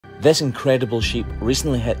This incredible sheep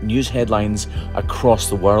recently hit news headlines across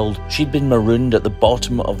the world. She'd been marooned at the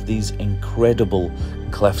bottom of these incredible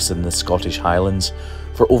cliffs in the Scottish Highlands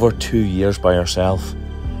for over 2 years by herself.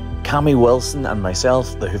 Cammy Wilson and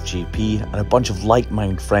myself, the Hoof GP, and a bunch of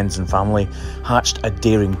like-minded friends and family hatched a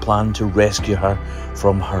daring plan to rescue her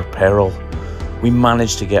from her peril. We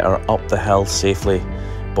managed to get her up the hill safely,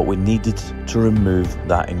 but we needed to remove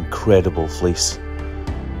that incredible fleece.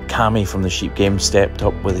 Cammy from the Sheep Game stepped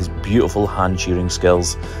up with his beautiful hand-shearing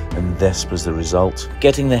skills, and this was the result.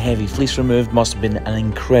 Getting the heavy fleece removed must have been an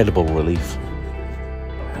incredible relief.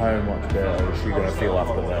 How much better is she going to feel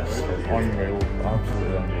after this? Unreal,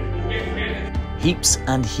 absolutely unreal. Heaps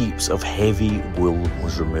and heaps of heavy wool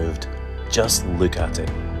was removed. Just look at it.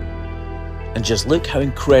 And just look how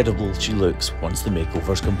incredible she looks once the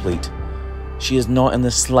makeover's complete. She is not in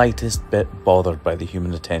the slightest bit bothered by the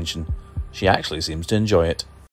human attention. She actually seems to enjoy it.